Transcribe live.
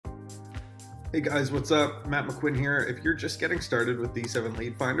Hey guys, what's up? Matt McQuinn here. If you're just getting started with D7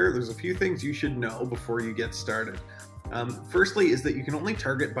 Lead Finder, there's a few things you should know before you get started. Firstly is that you can only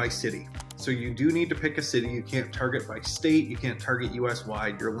target by city. So you do need to pick a city. You can't target by state. You can't target US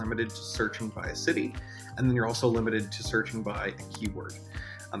wide. You're limited to searching by a city. And then you're also limited to searching by a keyword.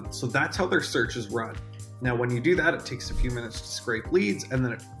 So that's how their search is run. Now, when you do that, it takes a few minutes to scrape leads and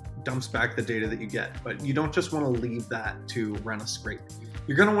then it dumps back the data that you get. But you don't just want to leave that to run a scrape.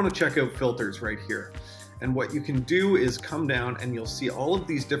 You're going to want to check out filters right here. And what you can do is come down and you'll see all of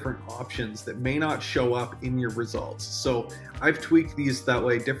these different options that may not show up in your results. So I've tweaked these that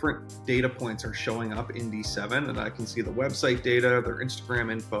way different data points are showing up in D7 and I can see the website data, their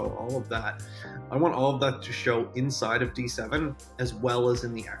Instagram info, all of that. I want all of that to show inside of D7 as well as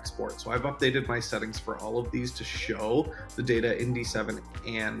in the export. So I've updated my settings for all of these to show the data in D7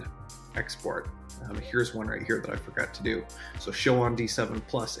 and export. Here's one right here that I forgot to do. So show on D7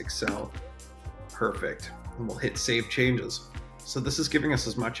 plus Excel. Perfect. And we'll hit save changes. So this is giving us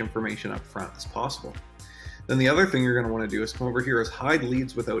as much information up front as possible. Then the other thing you're going to want to do is come over here is hide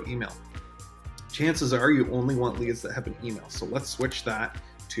leads without email. Chances are you only want leads that have an email. So let's switch that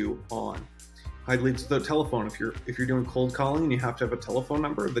to on. Hide leads without telephone. If you're doing cold calling and you have to have a telephone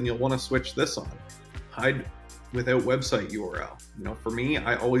number, then you'll want to switch this on. Hide without website URL. You know, for me,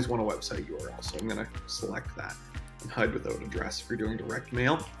 I always want a website URL, so I'm going to select that. And hide without address. If you're doing direct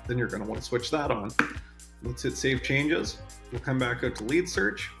mail, then you're going to want to switch that on. Let's hit save changes. We'll come back out to lead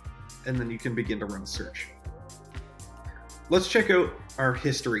search, and then you can begin to run a search. Let's check out our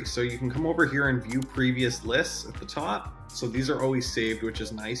history. So you can come over here and view previous lists at the top. So these are always saved, which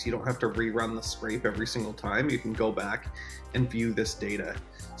is nice. You don't have to rerun the scrape every single time. You can go back and view this data.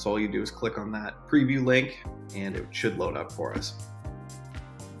 So all you do is click on that preview link and it should load up for us.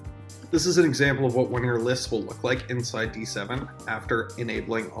 This is an example of what one of your lists will look like inside D7 after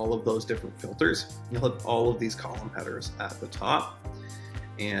enabling all of those different filters. You'll have all of these column headers at the top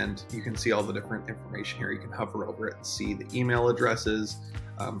and you can see all the different information here. You can hover over it and see the email addresses.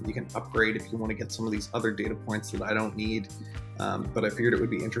 You can upgrade if you want to get some of these other data points that I don't need. But I figured it would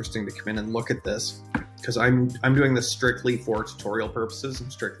be interesting to come in and look at this because I'm doing this strictly for tutorial purposes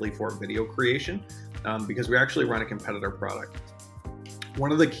and strictly for video creation because we actually run a competitor product.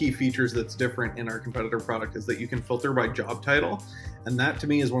 One of the key features that's different in our competitor product is that you can filter by job title. And that to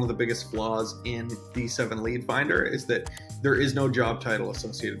me is one of the biggest flaws in D7 Lead Finder is that there is no job title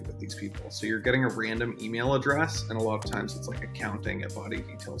associated with these people. So you're getting a random email address and a lot of times it's like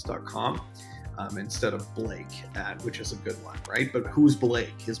accounting@bodydetails.com instead of Blake which is a good one, right? But who's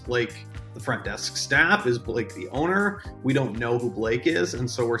Blake? Is Blake the front desk staff? Is Blake the owner? We don't know who Blake is. And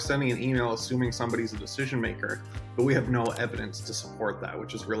so we're sending an email assuming somebody's a decision maker, but we have no evidence to support that,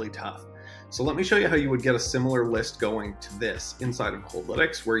 which is really tough. So let me show you how you would get a similar list going to this inside of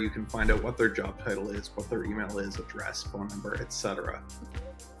Coldlytics, where you can find out what their job title is, what their email is, address, phone number, etc.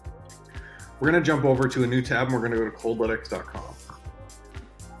 We're going to jump over to a new tab and we're going to go to coldlytics.com.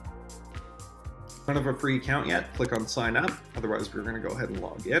 Don't have a free account yet, click on sign up. Otherwise, we're going to go ahead and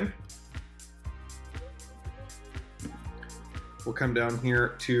log in. We'll come down here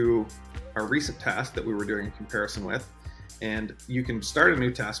to our recent task that we were doing a comparison with. And you can start a new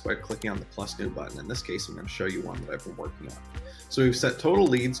task by clicking on the plus new button. In this case, I'm going to show you one that I've been working on. So we've set total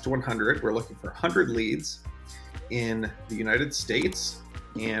leads to 100. We're looking for 100 leads in the United States.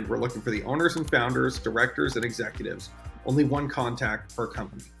 And we're looking for the owners and founders, directors and executives. Only one contact per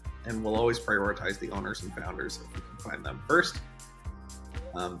company. And we'll always prioritize the owners and founders if we can find them first.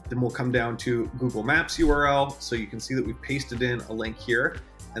 Then we'll come down to Google Maps URL. So you can see that we've pasted in a link here.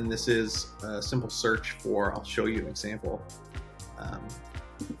 And this is a simple search for, I'll show you an example.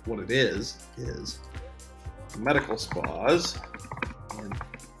 What it is medical spas in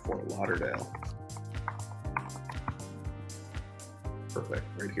Fort Lauderdale. Perfect,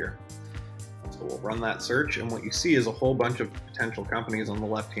 right here. So we'll run that search, and what you see is a whole bunch of potential companies on the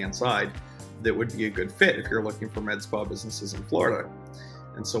left-hand side that would be a good fit if you're looking for med spa businesses in Florida.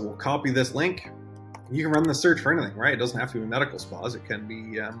 And so we'll copy this link. You can run the search for anything, right? It doesn't have to be medical spas. It can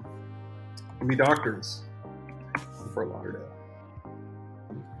be doctors in Fort Lauderdale.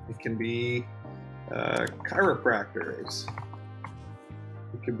 It can be chiropractors.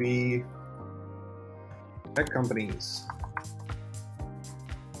 It could be tech companies.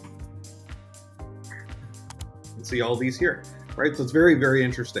 You can see all these here, right? So it's very, very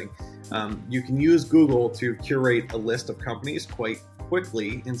interesting. You can use Google to curate a list of companies quite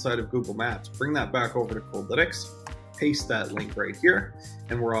quickly inside of Google Maps. Bring that back over to Coldlytics, paste that link right here,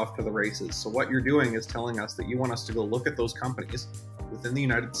 and we're off to the races. So what you're doing is telling us that you want us to go look at those companies within the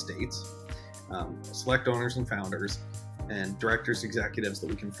United States, select owners and founders, and directors, executives that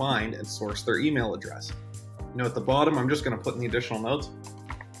we can find and source their email address. At the bottom, I'm just going to put in the additional notes.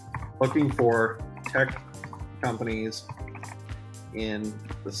 Looking for tech companies in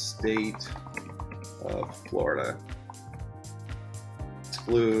the state of Florida.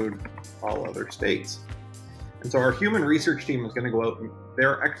 Exclude all other states. And so our human research team is going to go out and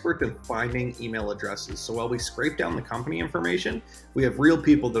they're expert in finding email addresses. So while we scrape down the company information, we have real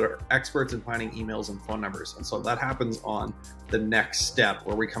people that are experts in finding emails and phone numbers. And so that happens on the next step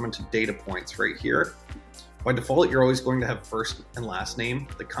where we come into data points right here. By default, you're always going to have first and last name,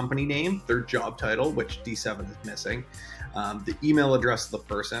 the company name, their job title, which D7 is missing, the email address of the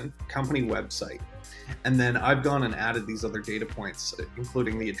person, company website. And then I've gone and added these other data points,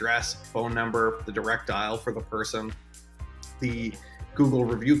 including the address, phone number, the direct dial for the person, the Google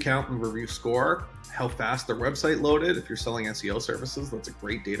review count and review score, how fast their website loaded. If you're selling SEO services, that's a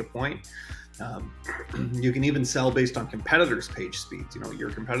great data point. You can even sell based on competitors' page speeds. Your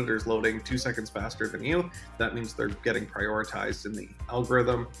competitor's loading 2 seconds faster than you. That means they're getting prioritized in the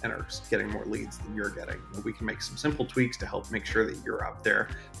algorithm and are getting more leads than you're getting. We can make some simple tweaks to help make sure that you're up there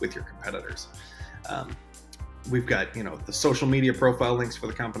with your competitors. We've got, the social media profile links for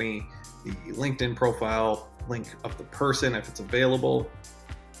the company, the LinkedIn profile link of the person if it's available.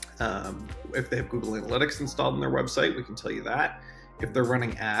 If they have Google Analytics installed on their website, we can tell you that. If they're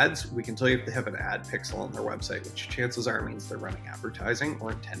running ads, we can tell you if they have an ad pixel on their website, which chances are means they're running advertising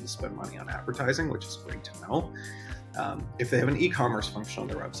or intend to spend money on advertising, which is great to know. If they have an e-commerce function on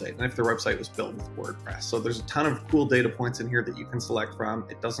their website, and if their website was built with WordPress. So there's a ton of cool data points in here that you can select from.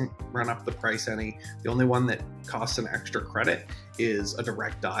 It doesn't run up the price any. The only one that costs an extra credit is a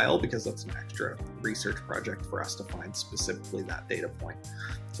direct dial, because that's an extra research project for us to find specifically that data point.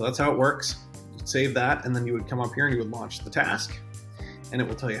 So that's how it works. You'd save that, and then you would come up here and you would launch the task, and it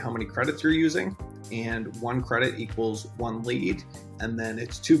will tell you how many credits you're using. And 1 credit equals 1 lead. And then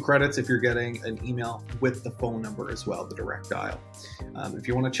it's 2 credits if you're getting an email with the phone number as well, the direct dial. If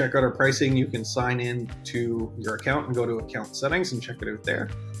you want to check out our pricing, you can sign in to your account and go to account settings and check it out there.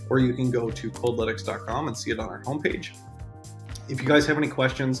 Or you can go to coldlytics.com and see it on our homepage. If you guys have any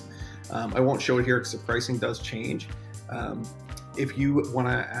questions, I won't show it here because the pricing does change. If you want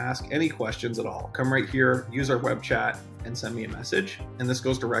to ask any questions at all, come right here, use our web chat, and send me a message. And this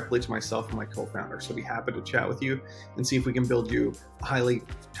goes directly to myself and my co-founder. So I'd be happy to chat with you and see if we can build you a highly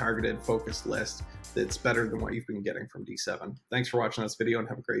targeted, focused list that's better than what you've been getting from D7. Thanks for watching this video and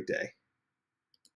have a great day.